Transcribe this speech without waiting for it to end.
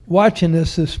watching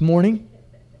us this morning.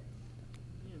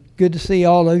 Good to see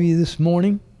all of you this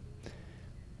morning.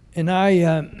 And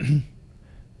I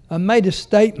made a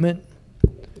statement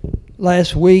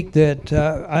last week that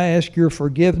I ask your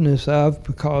forgiveness of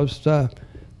because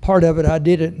part of it I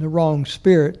did it in the wrong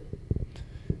spirit.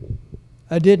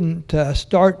 I didn't I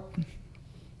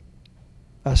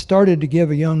started to give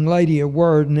a young lady a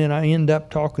word, and then I ended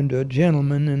up talking to a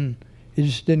gentleman, and it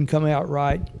just didn't come out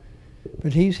right.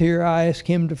 But he's here. I asked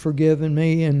him to forgive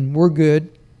me, and we're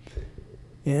good.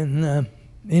 And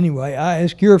anyway, I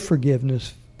ask your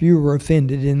forgiveness if you were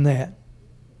offended in that.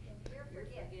 You're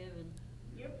forgiven.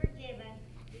 You're forgiven.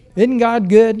 Isn't God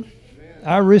good? Amen.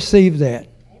 I receive that.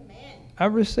 Amen. I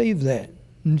receive that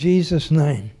in Jesus'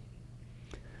 name.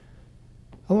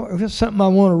 There's something I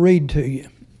want to read to you.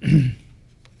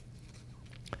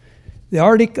 The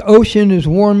Arctic Ocean is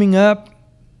warming up.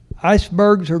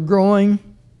 Icebergs are growing.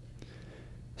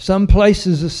 Some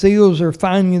places the seals are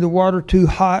finding the water too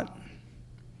hot.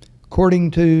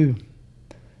 According to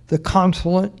the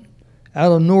consulate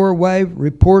out of Norway,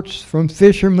 reports from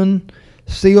fishermen,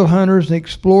 seal hunters, and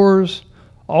explorers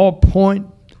all point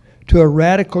to a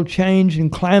radical change in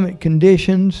climate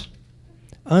conditions,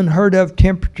 unheard of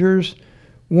temperatures,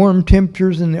 warm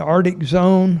temperatures in the Arctic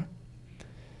zone,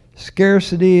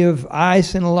 scarcity of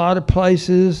ice in a lot of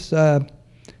places,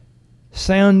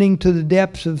 sounding to the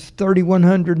depths of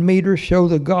 3,100 meters show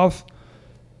the Gulf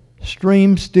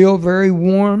Stream still very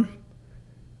warm.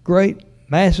 Great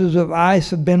masses of ice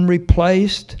have been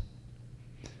replaced.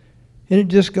 And it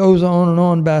just goes on and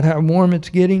on about how warm it's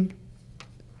getting.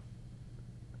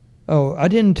 Oh, I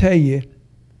didn't tell you.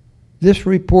 This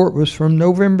report was from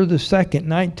November the 2nd,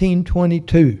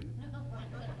 1922.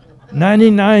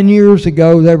 99 years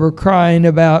ago, they were crying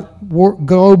about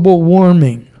global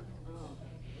warming.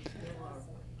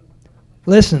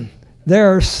 Listen,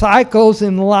 there are cycles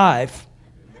in life.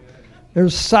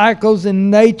 There's cycles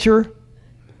in nature.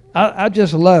 I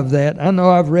just love that. I know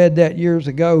I've read that years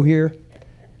ago here.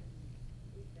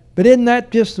 But isn't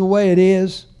that just the way it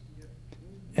is?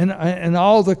 And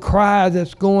all the cry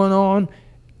that's going on.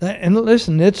 And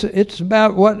listen, it's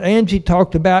about what Angie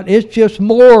talked about. It's just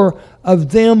more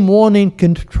of them wanting to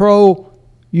control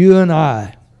you and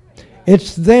I.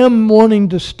 It's them wanting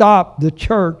to stop the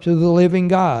church of the living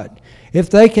God. If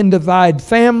they can divide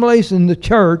families and the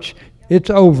church, it's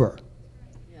over.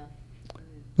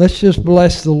 Let's just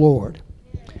bless the Lord.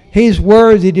 He's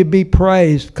worthy to be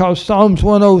praised because Psalms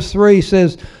 103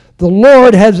 says, "The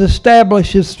Lord has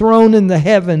established his throne in the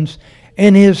heavens,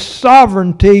 and his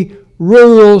sovereignty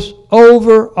rules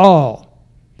over all."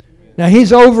 Now,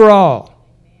 he's over all.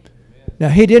 Now,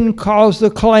 he didn't cause the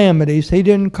calamities. He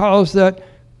didn't cause that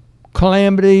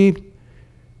calamity,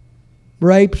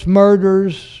 rapes,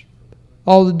 murders,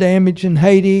 all the damage in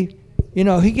Haiti. You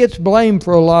know, he gets blamed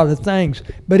for a lot of things.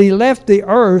 But he left the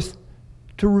earth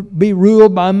to be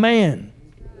ruled by man.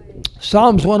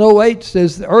 Psalms 108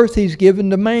 says the earth he's given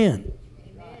to man.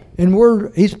 And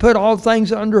he's put all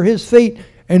things under his feet,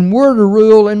 and we're to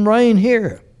rule and reign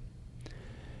here.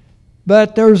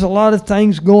 But there's a lot of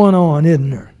things going on, isn't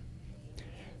there?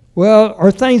 Well,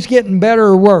 are things getting better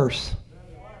or worse?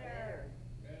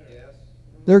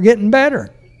 They're getting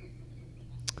better.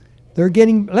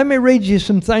 Let me read you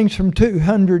some things from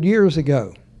 200 years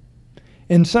ago.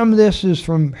 And some of this is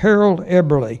from Harold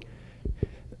Eberly.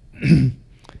 In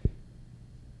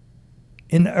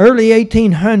the early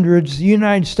 1800s, the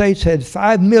United States had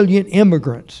 5 million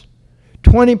immigrants.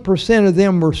 20% of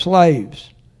them were slaves.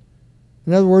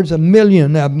 In other words, 1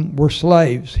 million of them were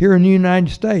slaves here in the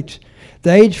United States.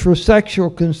 The age for sexual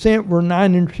consent were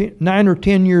 9 or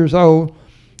 10 years old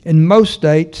in most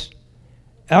states.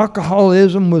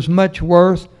 Alcoholism was much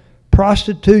worse.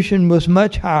 Prostitution was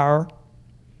much higher.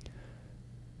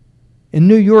 In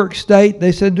New York State,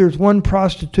 they said there's 1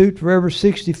 prostitute for every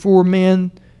 64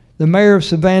 men. The mayor of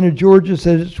Savannah, Georgia,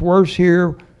 said it's worse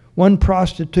here. 1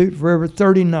 prostitute for every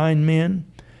 39 men.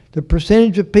 The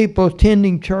percentage of people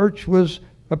attending church was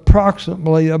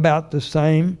approximately about the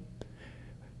same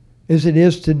as it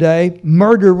is today.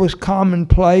 Murder was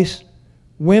commonplace.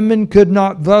 Women could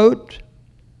not vote.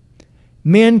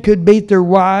 Men could beat their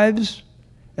wives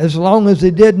as long as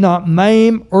they did not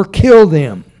maim or kill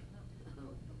them.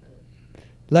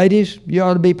 Ladies, you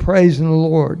ought to be praising the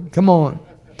Lord. Come on,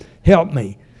 help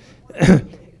me.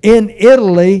 In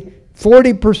Italy,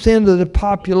 40% of the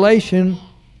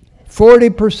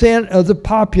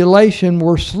population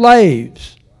were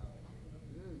slaves.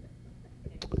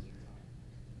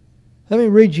 Let me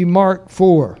read you Mark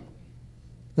 4.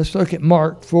 Let's look at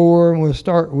Mark 4, and we'll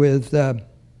start with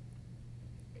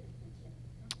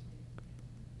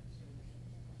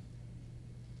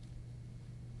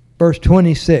verse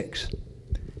 26.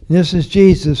 This is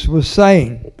Jesus was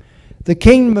saying, the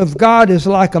kingdom of God is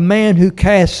like a man who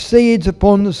casts seeds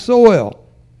upon the soil.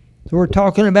 So we're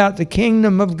talking about the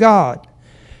kingdom of God.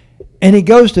 And he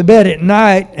goes to bed at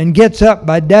night and gets up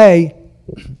by day,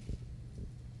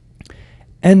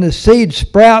 and the seed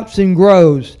sprouts and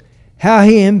grows, how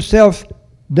he himself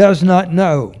does not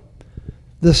know.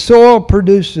 The soil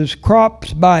produces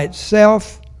crops by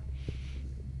itself,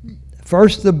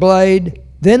 first the blade,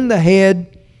 then the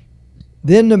head,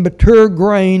 then the mature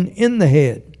grain in the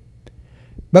head.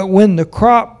 But when the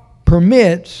crop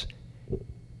permits,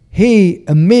 he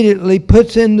immediately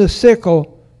puts in the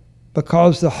sickle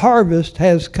because the harvest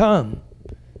has come.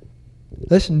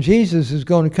 Listen, Jesus is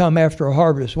going to come after a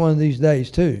harvest one of these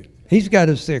days too. He's got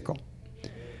a sickle.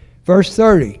 Verse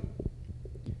 30.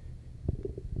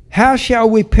 How shall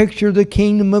we picture the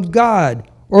kingdom of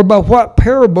God? Or by what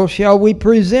parable shall we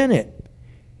present it?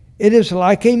 It is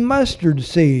like a mustard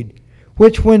seed,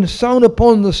 which when sown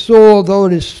upon the soil, though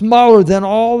it is smaller than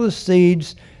all the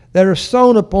seeds that are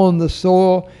sown upon the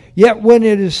soil, yet when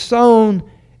it is sown,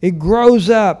 it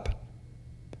grows up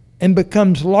and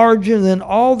becomes larger than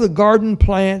all the garden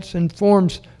plants and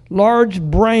forms large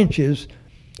branches,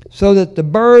 so that the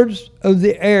birds of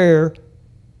the air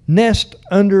nest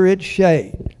under its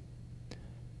shade.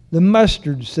 The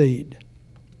mustard seed,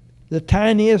 the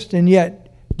tiniest and yet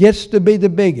gets to be the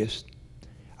biggest.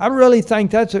 I really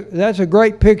think that's a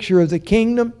great picture of the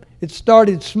kingdom. It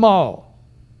started small.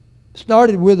 It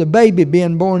started with a baby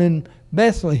being born in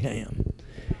Bethlehem.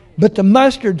 But the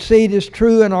mustard seed is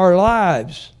true in our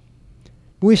lives.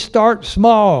 We start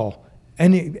small,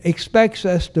 and it expects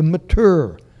us to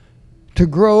mature, to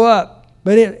grow up.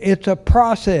 But it's a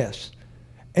process.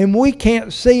 And we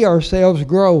can't see ourselves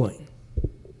growing.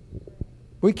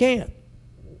 We can't.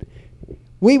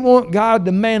 We want God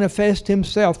to manifest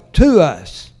himself to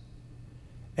us.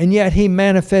 And yet he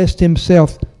manifests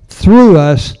himself through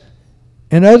us.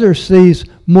 And others sees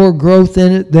more growth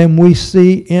in it than we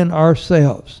see in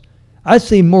ourselves. I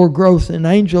see more growth in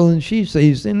Angel than she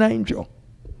sees in Angel.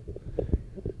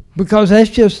 Because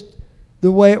that's just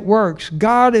the way it works.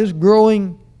 God is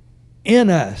growing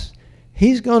in us.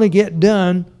 He's going to get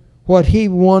done what he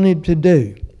wanted to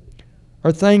do.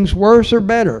 Are things worse or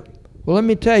better? Well, let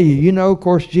me tell you, of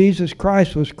course, Jesus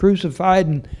Christ was crucified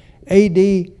in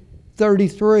AD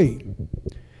 33.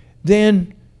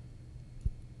 Then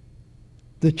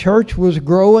the church was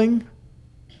growing,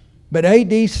 but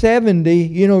AD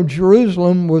 70,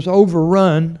 Jerusalem was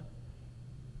overrun.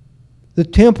 The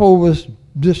temple was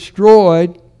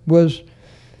destroyed,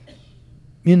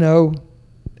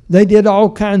 they did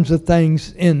all kinds of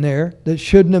things in there that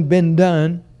shouldn't have been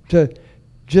done to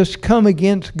just come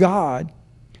against God.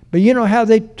 But you know how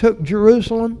they took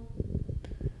Jerusalem?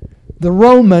 The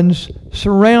Romans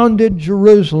surrounded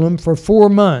Jerusalem for 4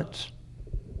 months.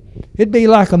 It'd be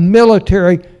like a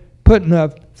military putting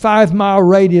a 5-mile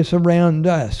radius around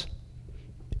us.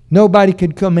 Nobody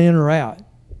could come in or out.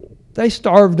 They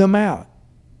starved them out.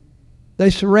 They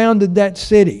surrounded that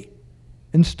city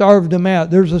and starved them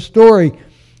out. There's a story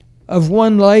of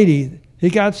one lady. It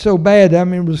got so bad,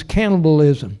 it was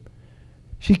cannibalism.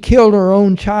 She killed her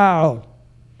own child.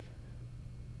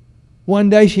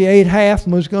 One day she ate half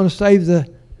and was going to save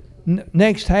the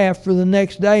next half for the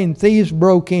next day, and thieves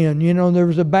broke in. There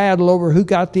was a battle over who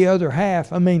got the other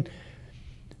half.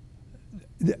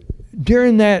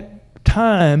 During that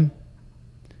time,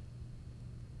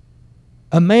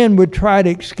 a man would try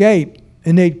to escape,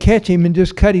 and they'd catch him and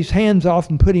just cut his hands off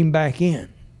and put him back in.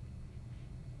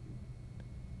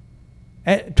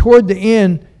 Toward the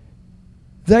end,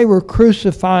 they were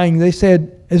crucifying, they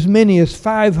said, as many as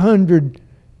 500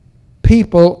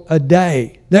 people a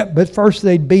day. But first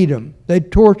they'd beat them,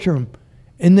 they'd torture them,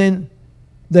 and then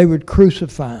they would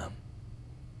crucify them.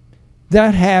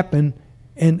 That happened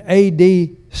in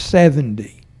AD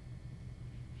 70.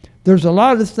 There's a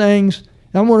lot of things.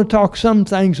 I want to talk some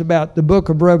things about the book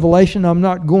of Revelation. I'm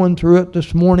not going through it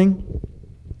this morning.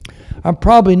 I'm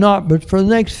probably not, but for the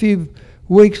next few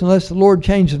weeks, unless the Lord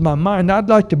changes my mind, I'd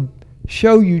like to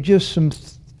show you just some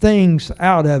things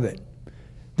out of it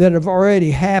that have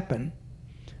already happened.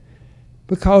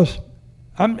 Because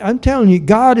I'm telling you,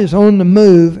 God is on the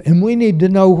move, and we need to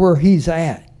know where he's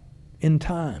at in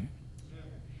time.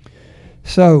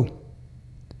 So,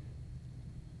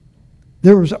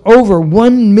 there was over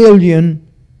 1 million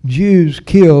Jews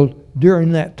killed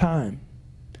during that time.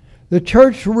 The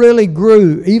church really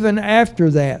grew even after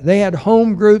that. They had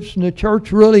home groups, and the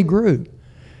church really grew.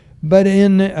 But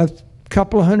in a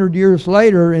couple of hundred years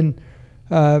later, in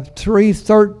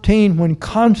 313, when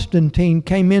Constantine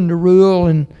came in to rule,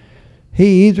 and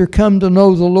he either come to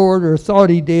know the Lord or thought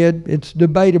he did. It's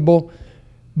debatable.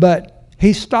 But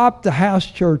he stopped the house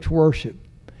church worship.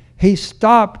 He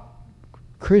stopped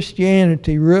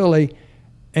Christianity, really,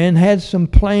 and had some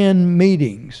planned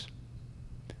meetings.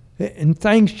 And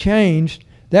things changed.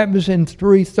 That was in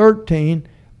 313.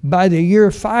 By the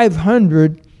year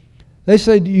 500, they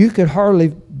said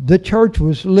the church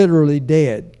was literally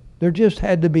dead. There just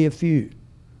had to be a few.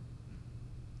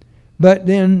 But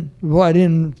then,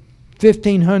 in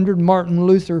 1500, Martin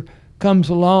Luther comes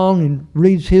along and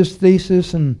reads his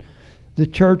thesis, and the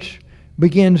church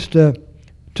begins to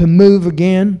move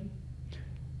again.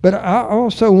 But I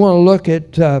also want to look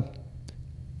at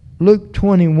Luke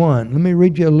 21. Let me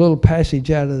read you a little passage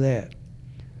out of that.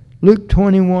 Luke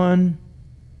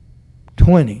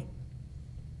 21:20.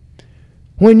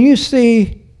 When you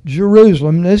see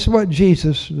Jerusalem, this is what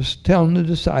Jesus was telling the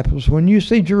disciples, when you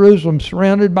see Jerusalem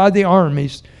surrounded by the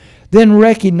armies, then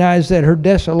recognize that her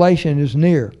desolation is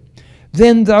near.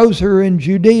 Then those who are in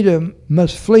Judea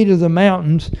must flee to the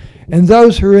mountains, and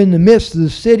those who are in the midst of the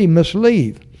city must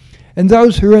leave, and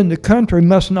those who are in the country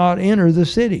must not enter the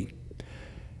city.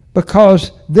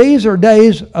 Because these are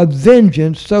days of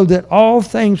vengeance, so that all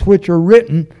things which are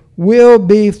written will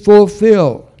be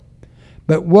fulfilled.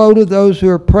 But woe to those who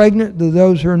are pregnant, to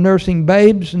those who are nursing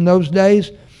babes in those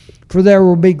days, for there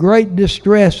will be great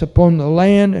distress upon the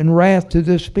land and wrath to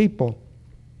this people.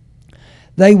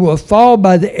 They will fall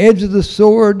by the edge of the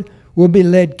sword, will be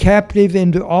led captive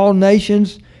into all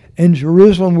nations, and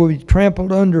Jerusalem will be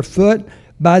trampled underfoot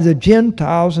by the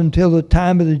Gentiles until the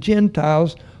time of the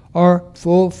Gentiles are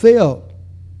fulfilled.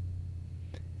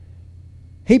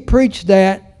 He preached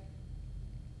that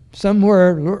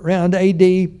somewhere around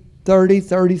AD 30,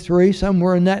 33,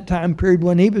 somewhere in that time period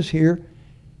when he was here.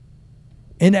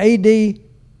 In AD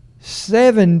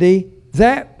 70,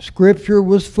 that scripture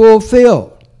was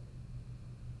fulfilled.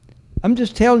 I'm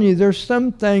just telling you, there's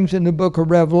some things in the book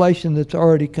of Revelation that's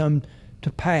already come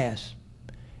to pass.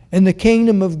 And the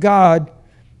kingdom of God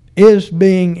is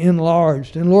being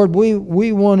enlarged. And Lord,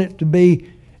 we want it to be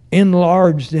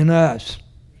enlarged in us.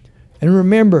 And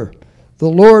remember, the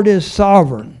Lord is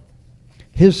sovereign.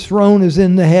 His throne is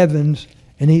in the heavens,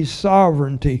 and His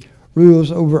sovereignty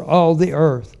rules over all the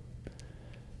earth.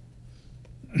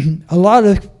 A lot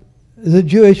of the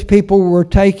Jewish people were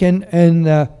taken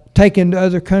to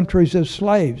other countries as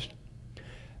slaves.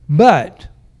 But,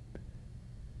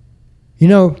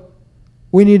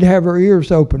 we need to have our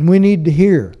ears open. We need to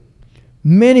hear.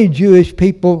 Many Jewish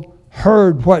people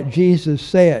heard what Jesus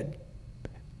said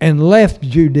and left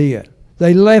Judea.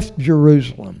 They left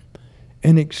Jerusalem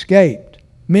and escaped.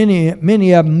 Many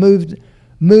of them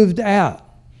moved out.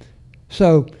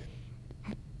 So,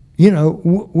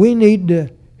 we need to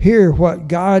hear what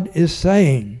God is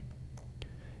saying.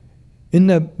 In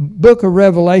the book of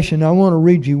Revelation, I want to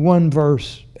read you one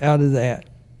verse out of that.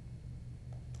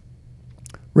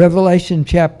 Revelation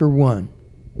chapter 1,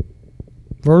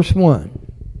 verse 1.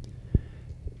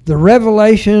 The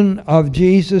revelation of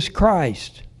Jesus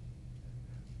Christ,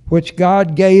 which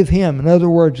God gave him. In other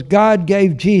words, God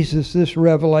gave Jesus this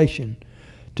revelation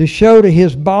to show to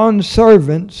his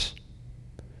bondservants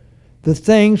the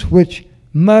things which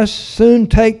must soon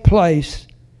take place,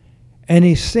 and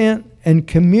he sent and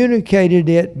communicated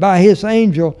it by his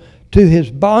angel to his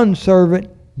bondservant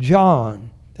John.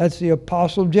 That's the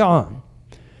Apostle John.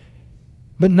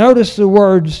 But notice the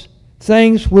words,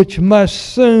 things which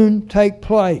must soon take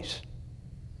place.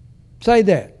 Say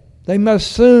that. They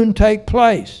must soon take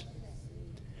place.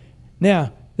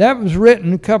 Now, that was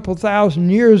written a couple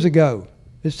thousand years ago.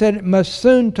 It said it must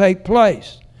soon take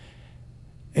place.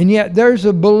 And yet there's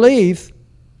a belief,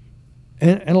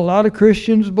 and a lot of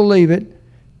Christians believe it,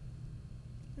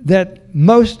 that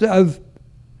most of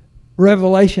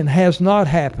Revelation has not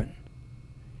happened.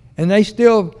 And they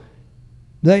still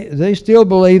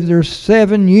believe there's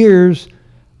 7 years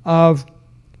of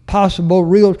possible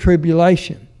real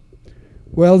tribulation.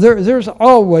 Well, there's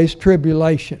always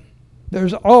tribulation.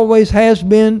 There's always has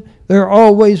been, there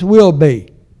always will be.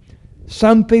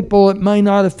 Some people it may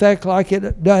not affect like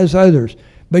it does others.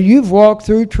 But you've walked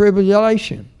through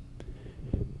tribulation.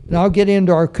 And I'll get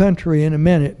into our country in a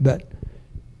minute, but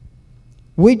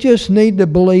we just need to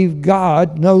believe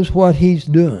God knows what He's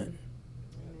doing.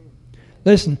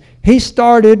 Listen, He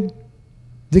started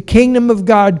the kingdom of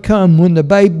God come when the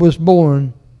babe was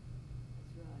born.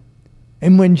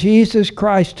 And when Jesus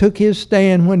Christ took His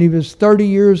stand when He was 30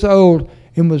 years old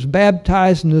and was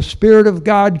baptized and the Spirit of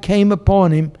God came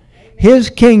upon Him, His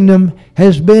kingdom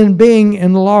has been being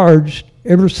enlarged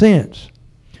ever since.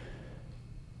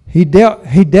 He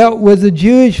dealt with the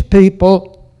Jewish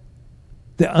people,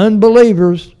 the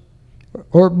unbelievers,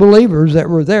 or believers that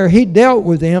were there. He dealt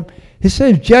with them. It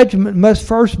says judgment must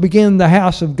first begin in the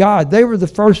house of God. They were the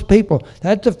first people.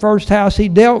 That's the first house he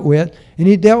dealt with, and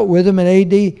he dealt with them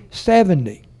in AD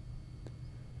 70.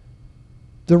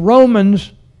 The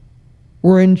Romans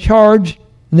were in charge,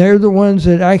 and they're the ones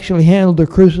that actually handled the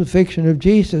crucifixion of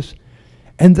Jesus,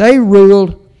 and they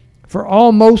ruled for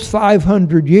almost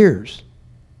 500 years.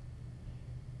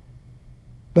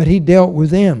 But he dealt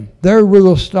with them. Their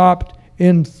rule stopped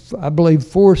in, I believe,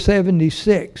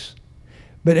 476.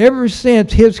 But ever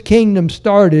since his kingdom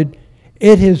started,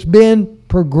 it has been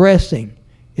progressing.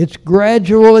 It's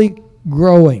gradually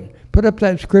growing. Put up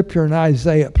that scripture in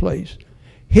Isaiah, please.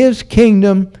 His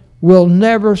kingdom will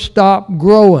never stop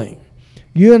growing.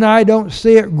 You and I don't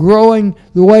see it growing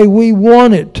the way we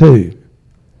want it to.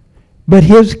 But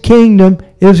his kingdom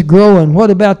is growing. What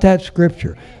about that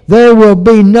scripture? There will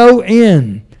be no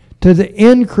end to the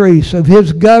increase of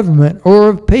his government or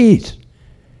of peace.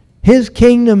 His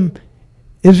kingdom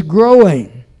is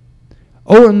growing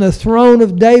over the throne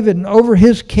of David and over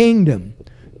his kingdom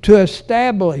to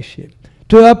establish it,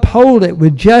 to uphold it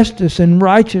with justice and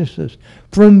righteousness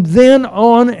from then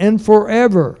on and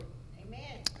forever.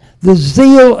 Amen. The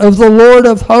zeal of the Lord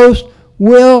of hosts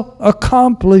will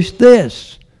accomplish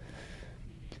this.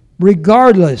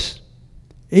 Regardless,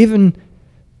 even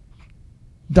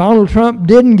Donald Trump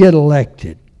didn't get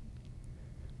elected.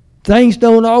 Things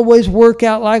don't always work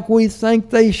out like we think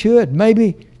they should.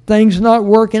 Maybe things not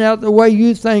working out the way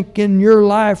you think in your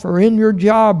life or in your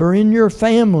job or in your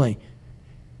family.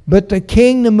 But the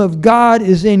kingdom of God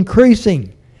is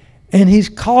increasing. And he's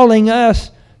calling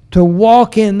us to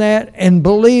walk in that and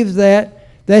believe that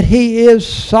he is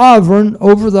sovereign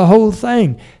over the whole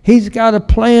thing. He's got a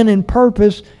plan and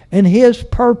purpose, and his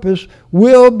purpose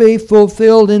will be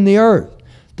fulfilled in the earth.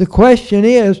 The question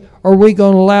is, are we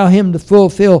going to allow him to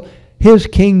fulfill his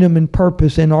kingdom and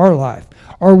purpose in our life?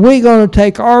 Are we going to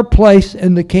take our place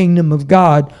in the kingdom of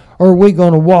God, or are we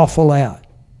going to waffle out?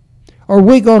 Are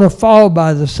we going to fall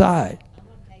by the side?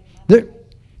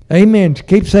 Amen.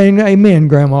 Keep saying amen,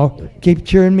 Grandma. Keep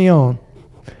cheering me on.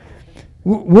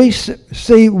 We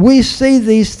see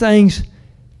these things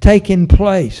taking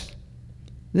place.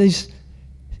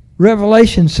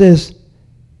 Revelation says,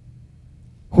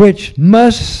 which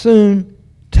must soon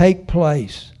take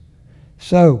place.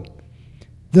 So,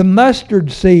 the mustard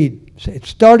seed, it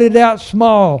started out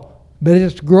small, but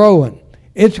it's growing.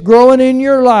 It's growing in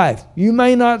your life. You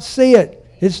may not see it.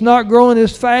 It's not growing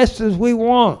as fast as we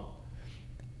want.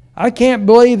 I can't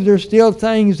believe there's still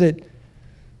things that,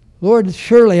 Lord,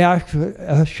 surely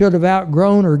I should have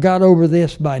outgrown or got over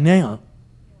this by now.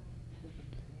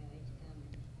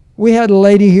 We had a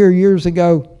lady here years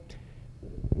ago,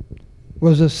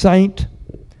 was a saint.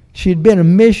 She had been a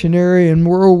missionary in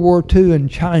World War II in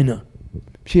China.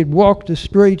 She had walked the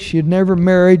streets. She had never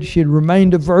married. She had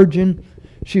remained a virgin.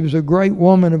 She was a great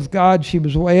woman of God. She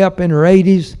was way up in her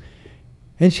 80s.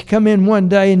 And she come in one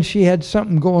day and she had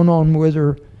something going on with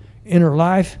her in her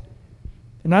life.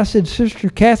 And I said, Sister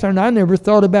Catherine, I never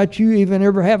thought about you even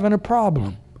ever having a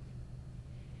problem.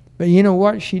 But you know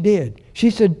what she did?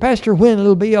 She said, Pastor, when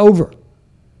it'll be over?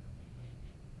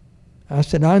 I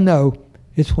said, I know.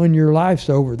 It's when your life's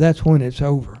over. That's when it's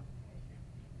over.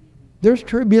 There's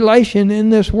tribulation in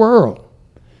this world.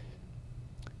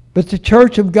 But the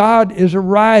church of God is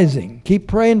arising. Keep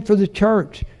praying for the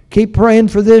church. Keep praying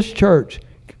for this church.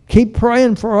 Keep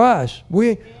praying for us.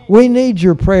 We need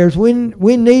your prayers. We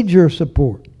need your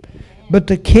support. But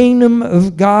the kingdom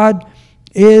of God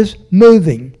is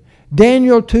moving.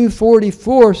 Daniel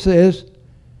 2:44 says,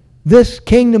 this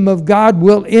kingdom of God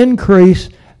will increase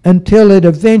until it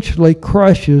eventually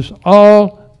crushes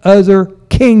all other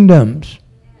kingdoms.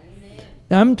 Amen.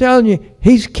 Now I'm telling you,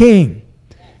 he's king.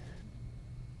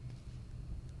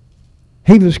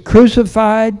 He was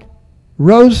crucified,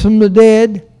 rose from the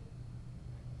dead,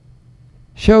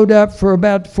 showed up for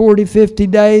about 40, 50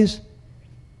 days,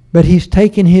 but he's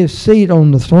taken his seat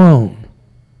on the throne.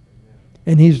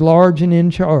 And he's large and in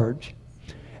charge.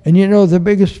 And you know, the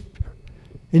biggest,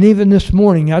 and even this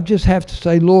morning, I just have to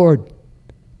say, Lord,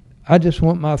 I just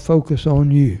want my focus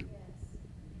on you.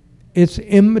 It's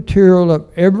immaterial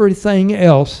of everything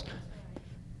else.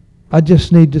 I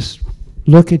just need to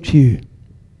look at you.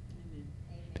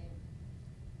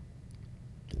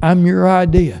 I'm your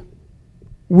idea.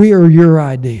 We are your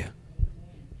idea.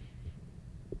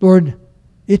 Lord,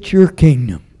 it's your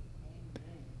kingdom.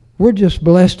 We're just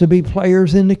blessed to be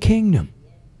players in the kingdom.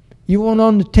 You want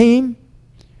on the team?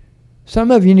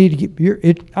 Some of you need to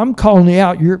get, I'm calling you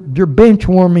out, your bench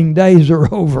warming days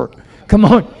are over. Come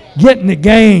on, get in the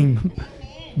game.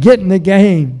 Get in the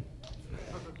game.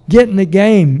 Get in the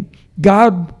game.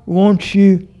 God wants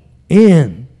you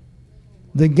in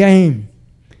the game.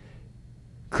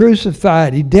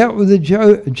 Crucified. He dealt with the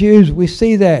Jews. We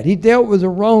see that. He dealt with the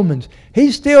Romans.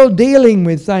 He's still dealing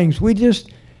with things. He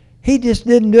just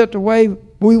didn't do it the way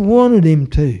we wanted him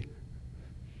to.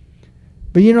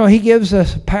 But you know, he gives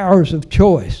us powers of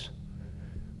choice.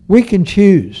 We can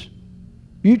choose.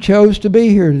 You chose to be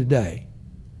here today.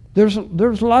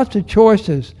 There's lots of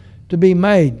choices to be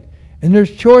made. And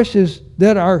there's choices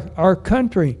that our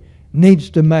country needs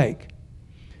to make.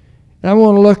 And I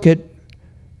want to look at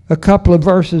a couple of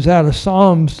verses out of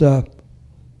Psalms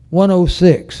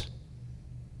 106.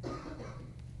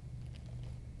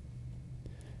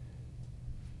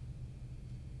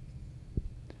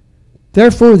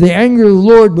 Therefore the anger of the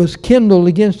Lord was kindled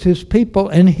against his people,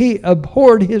 and he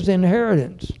abhorred his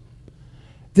inheritance.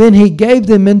 Then he gave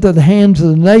them into the hands of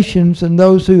the nations, and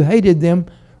those who hated them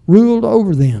ruled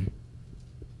over them.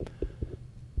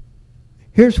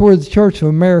 Here's where the Church of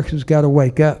America's got to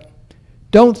wake up.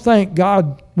 Don't think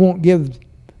God won't give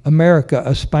America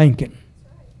a spanking.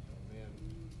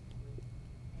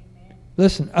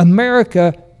 Listen,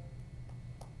 America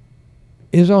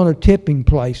is on a tipping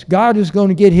place. God is going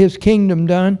to get his kingdom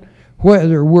done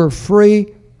whether we're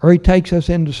free or he takes us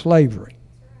into slavery.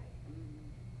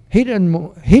 He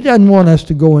doesn't want us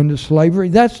to go into slavery.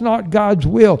 That's not God's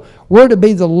will. We're to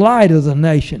be the light of the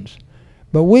nations.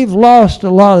 But we've lost a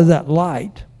lot of that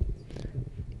light.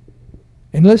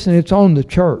 And listen, it's on the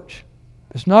church.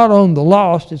 It's not on the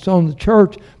lost, it's on the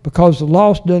church, because the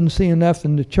lost doesn't see enough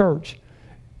in the church.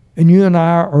 And you and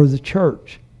I are the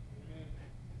church.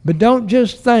 But don't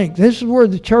just think, this is where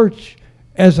the church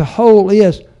as a whole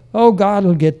is, oh, God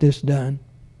will get this done.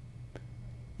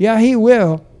 Yeah, he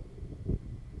will.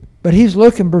 But he's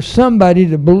looking for somebody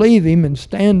to believe him and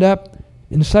stand up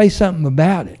and say something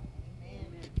about it.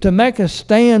 To make a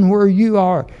stand where you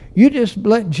are. You just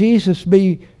let Jesus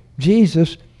be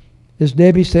Jesus, as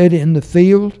Debbie said, in the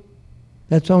field.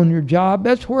 That's on your job.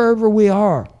 That's wherever we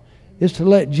are, is to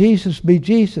let Jesus be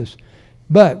Jesus.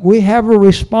 But we have a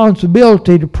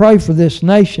responsibility to pray for this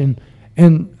nation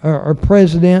and our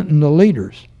president and the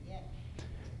leaders.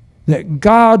 That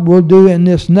God will do in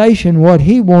this nation what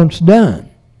he wants done.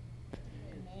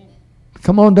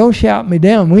 Come on, don't shout me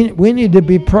down. We need to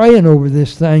be praying over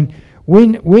this thing.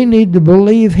 We need to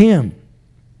believe him.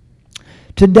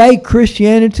 Today,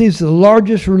 Christianity is the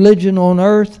largest religion on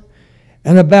earth,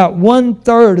 and about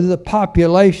 1/3 of the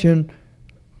population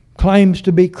claims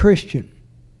to be Christian.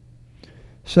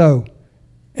 So,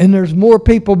 and there's more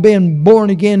people being born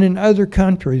again in other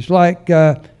countries. Like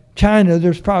China,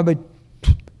 there's probably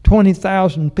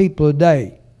 20,000 people a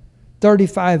day.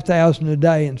 35,000 a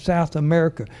day in South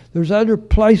America. There's other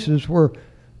places where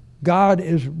God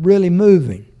is really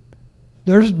moving.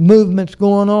 There's movements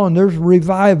going on. There's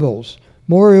revivals.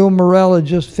 Mario Morella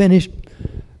just finished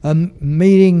a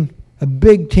meeting, a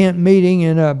big tent meeting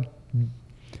in a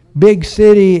big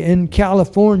city in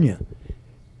California.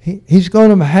 He's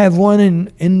going to have one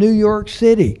in New York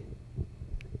City.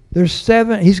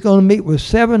 He's going to meet with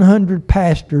 700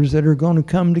 pastors that are going to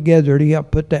come together to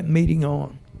help put that meeting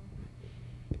on.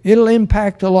 It'll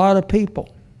impact a lot of people.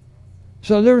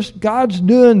 So God's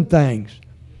doing things.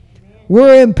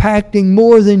 We're impacting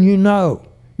more than you know.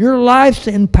 Your life's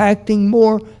impacting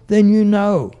more than you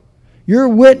know. Your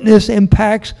witness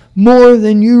impacts more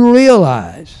than you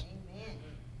realize.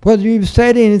 Whether you've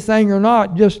said anything or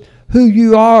not, just who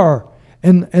you are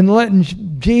and letting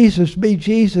Jesus be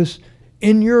Jesus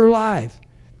in your life.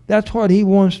 That's what he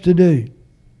wants to do.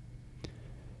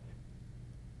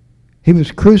 He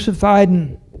was crucified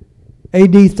in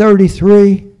AD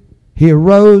 33. He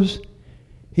arose.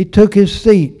 He took his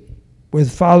seat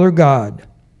with Father God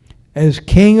as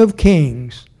King of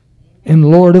Kings and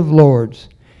Lord of Lords.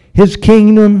 His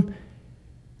kingdom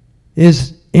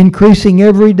is increasing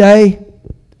every day.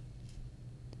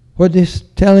 What does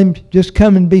tell him? Just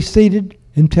come and be seated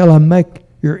until I make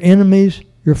your enemies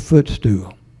your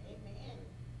footstool.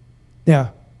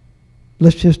 Now,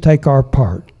 let's just take our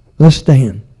part. Let's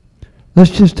stand.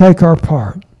 Let's just take our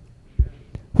part.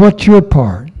 What's your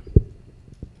part?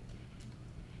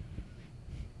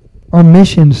 Our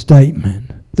mission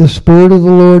statement. The Spirit of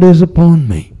the Lord is upon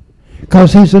me,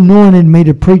 because he's anointed me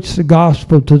to preach the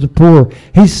gospel to the poor.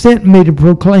 He sent me to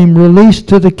proclaim release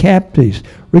to the captives,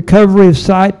 recovery of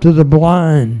sight to the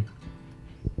blind,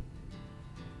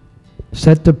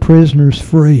 set the prisoners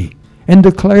free, and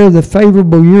declare the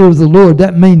favorable year of the Lord.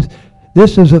 That means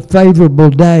this is a favorable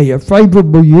day, a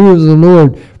favorable year of the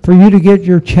Lord for you to get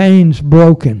your chains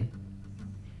broken.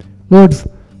 Lord,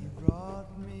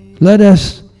 let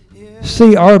us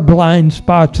see our blind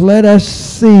spots. Let us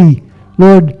see,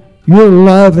 Lord, your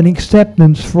love and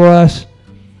acceptance for us,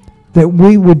 that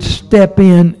we would step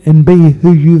in and be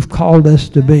who you've called us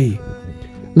to be.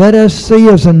 Let us see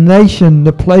as a nation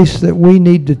the place that we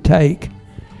need to take,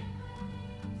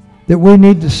 that we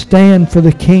need to stand for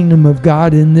the kingdom of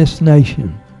God in this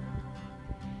nation.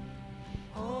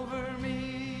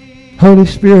 Holy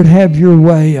Spirit, have your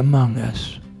way among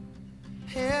us.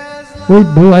 We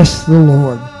bless the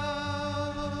Lord.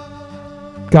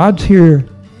 God's here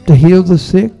to heal the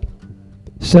sick,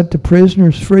 set the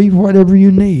prisoners free, whatever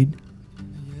you need.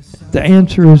 The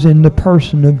answer is in the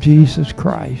person of Jesus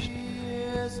Christ.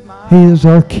 He is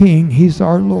our King. He's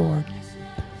our Lord.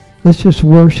 Let's just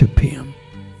worship Him.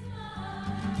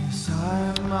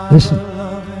 Listen,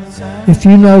 if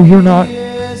you know you're not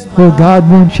where God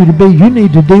wants you to be, you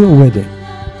need to deal with it.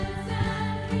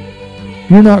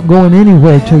 You're not going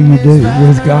anywhere till you do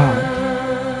with God.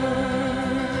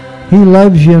 He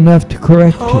loves you enough to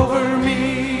correct you.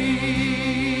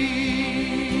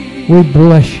 We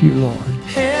bless you, Lord.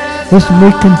 Listen,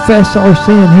 we confess our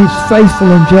sin. He's faithful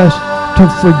and just to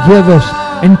forgive us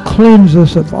and cleanse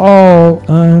us of all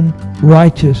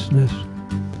unrighteousness.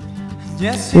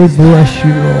 We bless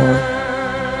you, Lord.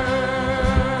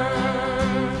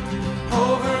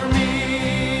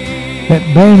 That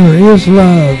banner is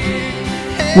love.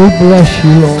 We bless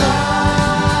you, Lord.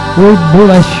 We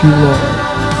bless you, Lord.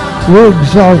 We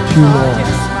exalt you, Lord.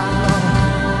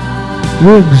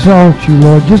 We exalt you,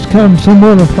 Lord. Just come,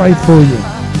 someone will pray for you.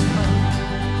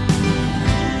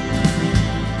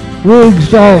 We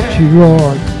exalt you,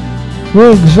 Lord.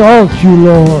 We exalt you,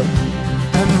 Lord.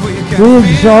 We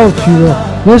exalt you,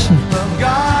 Lord. Listen,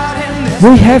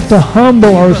 we have to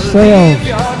humble ourselves.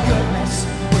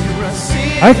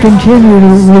 I continue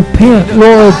to repent,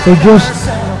 Lord, for just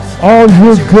all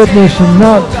your goodness and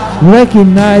not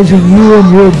recognizing you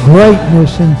and your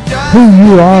greatness and who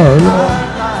you are, Lord.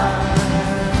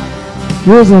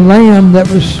 You're the Lamb that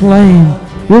was slain.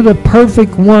 You're the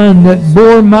perfect one that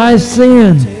bore my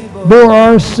sin, bore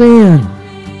our sin.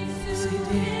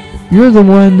 You're the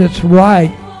one that's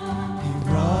right.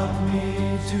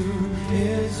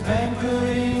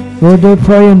 Lord, they're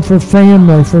praying for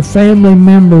family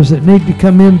members that need to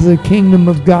come into the kingdom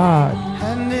of God.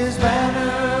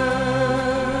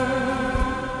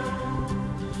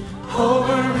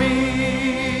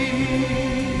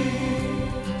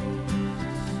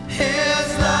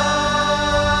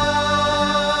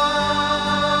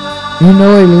 You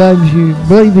know He loves you.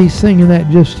 Believe He's singing that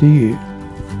just to you.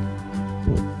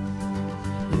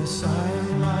 Yes, I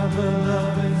am my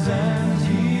beloved's and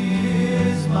He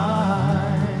is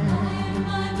mine.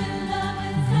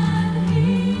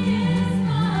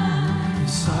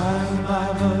 Yes, I am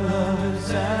my beloved's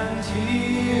and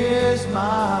He is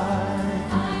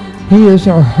mine. He is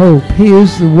our hope. He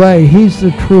is the way. He's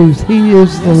the truth. He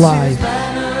is the life.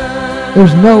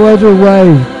 There's no other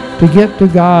way to get to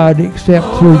God except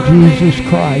through Jesus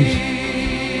Christ.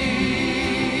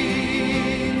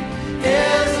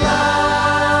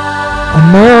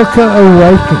 America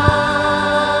awaken.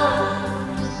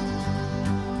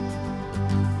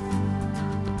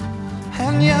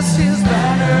 And yes, His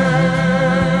banner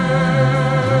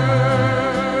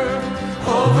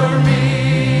over me.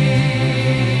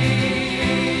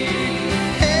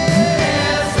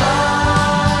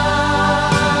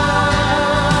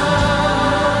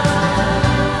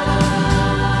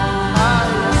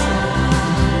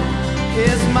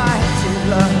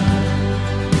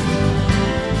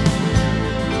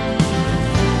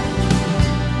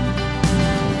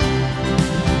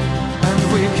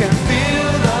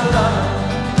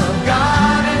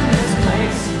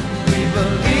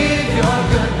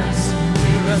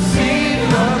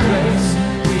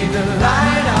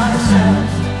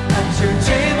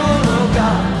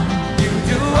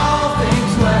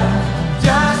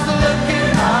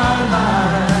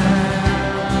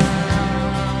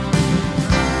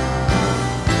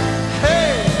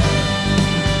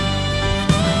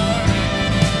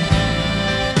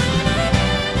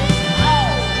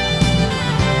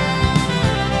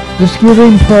 Just give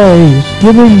Him praise.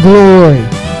 Give Him glory.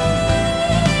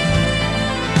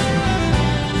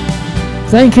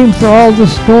 Thank Him for all the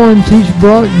storms He's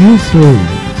brought you through.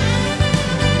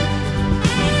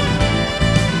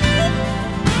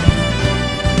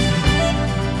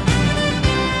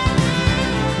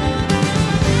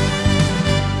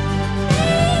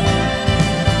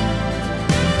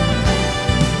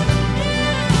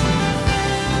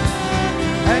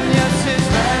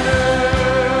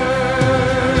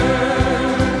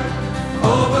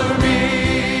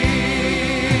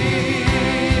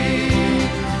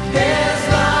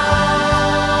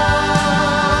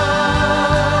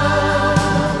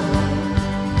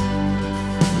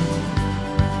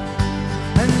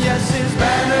 and yes, His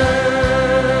banner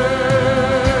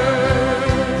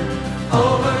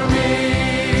over me,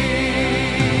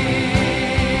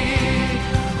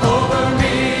 over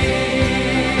me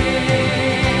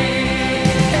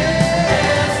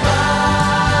is mine.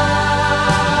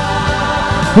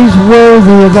 He's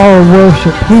worthy of our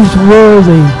worship. He's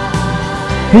worthy.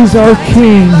 He's our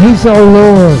King. He's our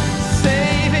Lord.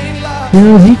 Saving love. You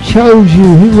know, He chose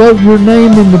you. He wrote your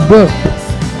name in the book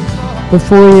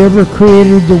before He ever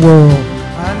created the world.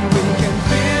 And we can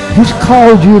feel He's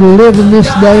called you to live in this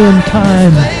day and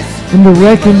time and to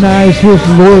recognize His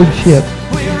Lordship,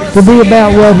 to be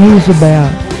about what He's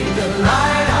about. we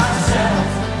delight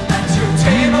ourselves at your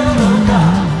table, oh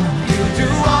God. You do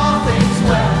all things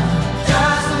well.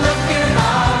 Just look in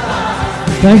our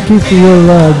eyes. Thank you for your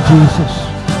love, Jesus.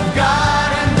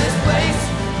 God, in this place,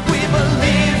 we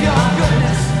believe your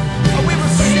goodness. We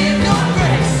receive your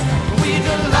grace. We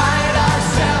delight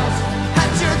ourselves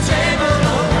at your table,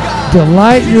 oh God.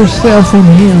 Delight yourself in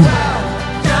Him.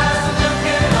 Just look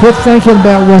in our Quit thinking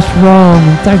about what's wrong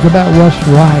and think about what's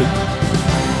right.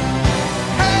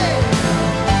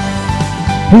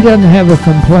 He doesn't have a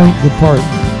complaint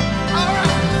department.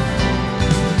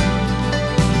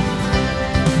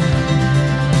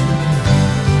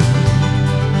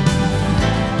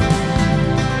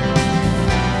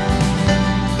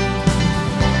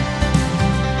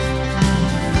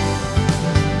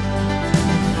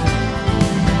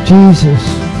 Jesus,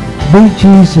 be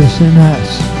Jesus in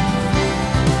us.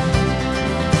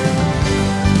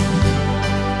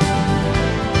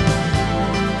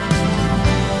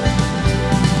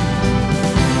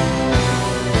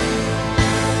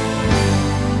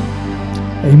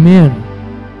 Amen.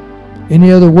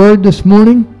 Any other word this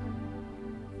morning?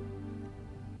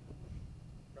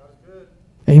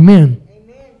 Amen.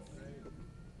 Amen.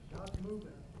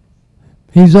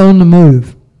 He's on the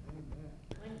move.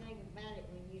 One thing about it,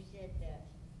 when you said that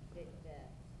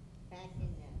back in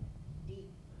the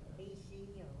BC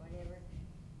or whatever,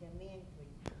 the men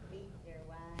could beat their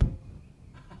wives,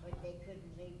 but they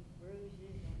couldn't leave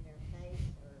bruises on their face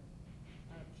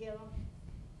or kill them.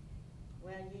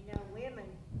 Well, you know, women,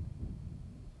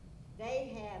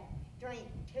 they have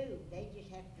strength too. They just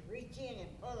have to reach in and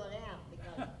pull it out,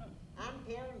 because I'm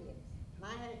telling you, my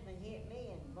husband hit me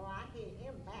and boy, I hit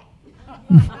him back.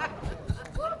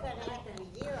 Cut half of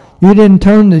his ear off. You didn't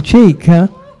turn the cheek, huh?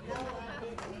 No, I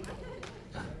didn't.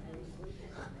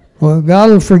 Well, God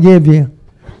will forgive you.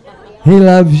 He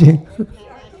loves you. Now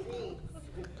I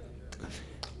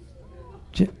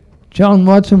see. John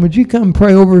Watson, would you come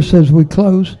pray over us as we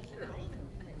close?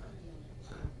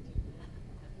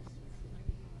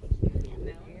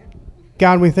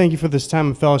 God, we thank you for this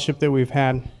time of fellowship that we've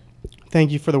had.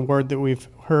 Thank you for the word that we've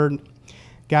heard.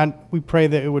 God, we pray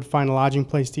that it would find a lodging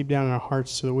place deep down in our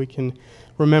hearts so that we can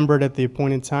remember it at the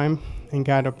appointed time. And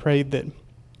God, I pray that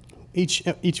each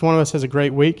one of us has a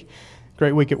great week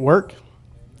at work,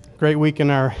 great week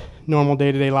in our normal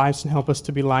day-to-day lives, and help us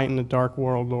to be light in a dark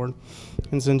world, Lord.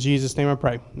 And it's in Jesus' name I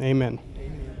pray. Amen.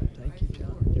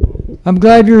 I'm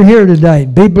glad you're here today.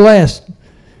 Be blessed.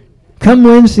 Come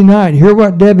Wednesday night, hear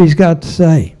what Debbie's got to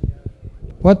say,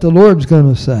 what the Lord's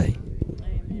going to say.